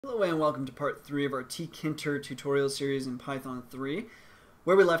Hello and welcome to part 3 of our Tkinter tutorial series in Python 3.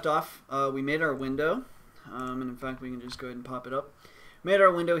 Where we left off, we made our window, and in fact we can just go ahead and pop it up. Made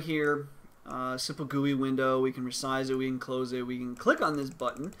our window here, simple GUI window. We can resize it, we can close it, we can click on this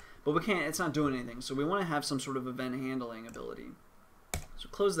button, but we can't, it's not doing anything, so we want to have some sort of event handling ability. So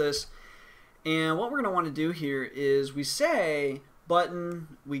close this, and what we're going to want to do here is we say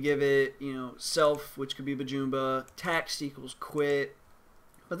button, we give it, self, which could be Bajumba, text equals quit.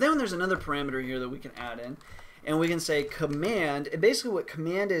 But then there's another parameter here that we can add in, and we can say command. And basically what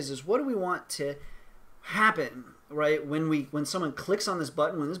command is what do we want to happen, right? When someone clicks on this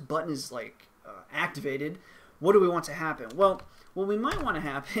button, when this button is like activated, what do we want to happen? Well, what we might want to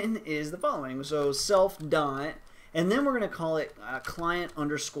happen is the following. So self dot, and then we're going to call it client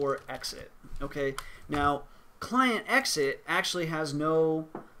underscore exit. Okay. Now client exit actually has no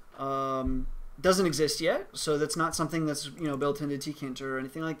doesn't exist yet, so that's not something that's built into Tkinter or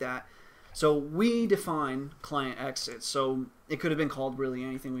anything like that. So we define client exit, so it could have been called really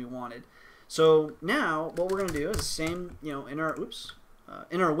anything we wanted. So now what we're going to do is the same, in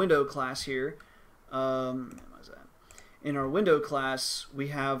our window class here. In our window class, we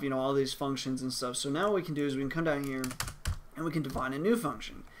have all these functions and stuff. So now what we can do is we can come down here and we can define a new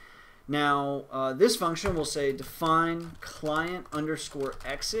function. Now this function will say define client underscore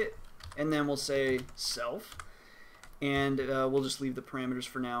exit. And then we'll say self, and we'll just leave the parameters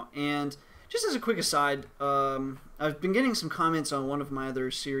for now. And just as a quick aside, I've been getting some comments on one of my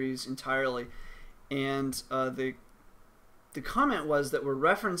other series entirely, and the comment was that we're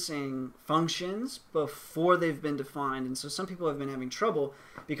referencing functions before they've been defined, and so some people have been having trouble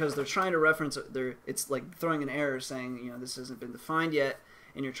because they're trying to reference it. It's like throwing an error saying this hasn't been defined yet,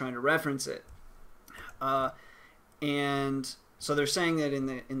 and you're trying to reference it, and so they're saying that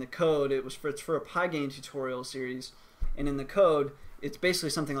in the code it's for a Pygame tutorial series, and in the code it's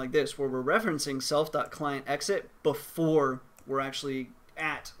basically something like this, where we're referencing self.clientExit before we're actually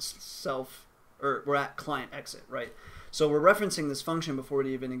at we're at client exit, right? So we're referencing this function before it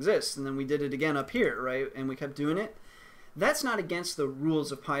even exists, and then we did it again up here, right? And we kept doing it. That's not against the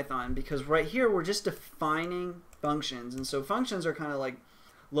rules of Python, because right here we're just defining functions, and so functions are kind of like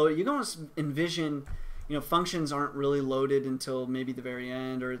loaded. You can almost envision functions aren't really loaded until maybe the very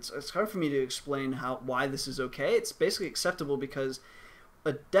end, or it's hard for me to explain why this is okay. It's basically acceptable because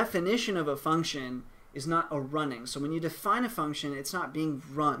a definition of a function is not a running. So when you define a function, it's not being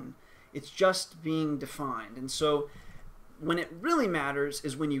run, it's just being defined. And so when it really matters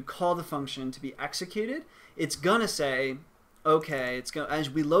is when you call the function to be executed. It's gonna say, okay, as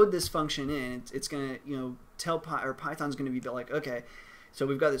we load this function in, it's gonna tell Python's gonna be like, okay, so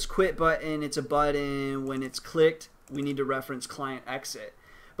we've got this quit button, it's a button, when it's clicked we need to reference client exit.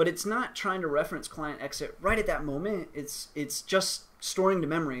 But it's not trying to reference client exit right at that moment, it's just storing to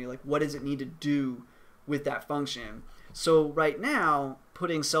memory like what does it need to do with that function. So right now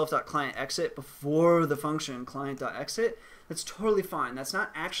putting self.clientExit before the function client.exit, that's totally fine. That's not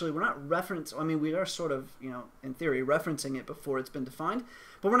actually, we're not we are sort of, in theory referencing it before it's been defined,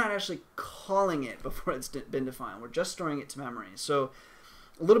 but we're not actually calling it before it's been defined. We're just storing it to memory. So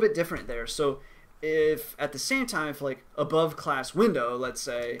a little bit different there. So if at the same time, if like above class window, let's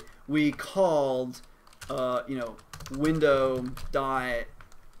say we called window dot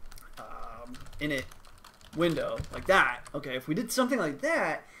init window like that, okay, if we did something like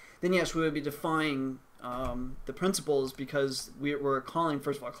that, then yes, we would be defining the principles, because we're calling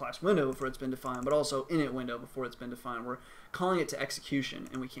first of all class window before it's been defined, but also init window before it's been defined. We're calling it to execution,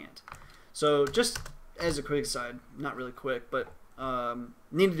 and we can't. So just as a quick aside, not really quick, but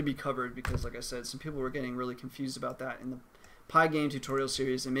needed to be covered because, like I said, some people were getting really confused about that in the Pygame tutorial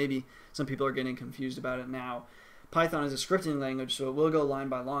series, and maybe some people are getting confused about it now. Python is a scripting language, so it will go line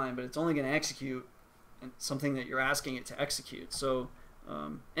by line, but it's only going to execute something that you're asking it to execute. So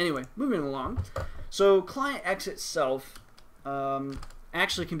anyway, moving along. So client exit self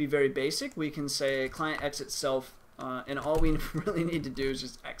actually can be very basic. We can say client exit self, and all we really need to do is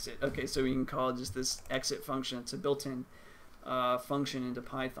just exit. Okay, so we can call just this exit function. It's a built-in function into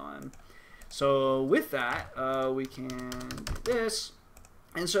Python. So with that, we can do this.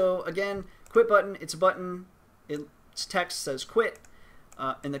 And so again, quit button, it's a button, its text says quit,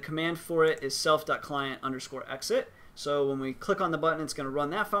 and the command for it is self.client underscore exit. So when we click on the button, it's going to run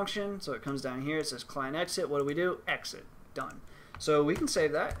that function. So it comes down here, it says client exit. What do we do? Exit. Done. So we can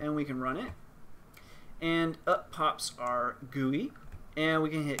save that and we can run it, and up pops our GUI, and we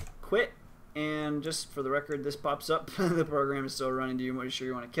can hit quit. And just for the record, this pops up. The program is still running. Do you sure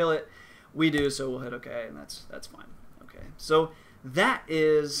you want to kill it? We do, so we'll hit OK, and that's fine. Okay, so that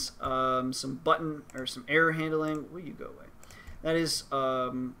is some button or some error handling. Will you go away? That is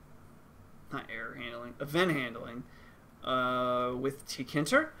not error handling, event handling with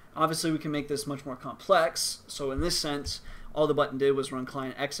Tkinter. Obviously, we can make this much more complex. So in this sense, all the button did was run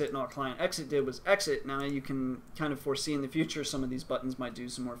client exit, and all client exit did was exit. Now you can kind of foresee in the future some of these buttons might do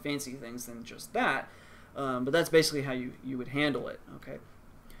some more fancy things than just that. But that's basically how you would handle it. Okay.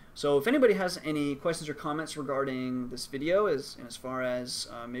 So if anybody has any questions or comments regarding this video, as far as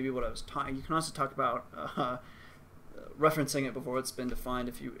maybe what I was talking, you can also talk about referencing it before it's been defined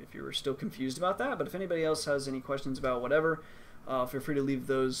if you were still confused about that. But if anybody else has any questions about whatever, feel free to leave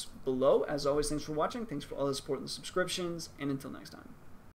those below. As always, thanks for watching. Thanks for all the support and the subscriptions. And until next time.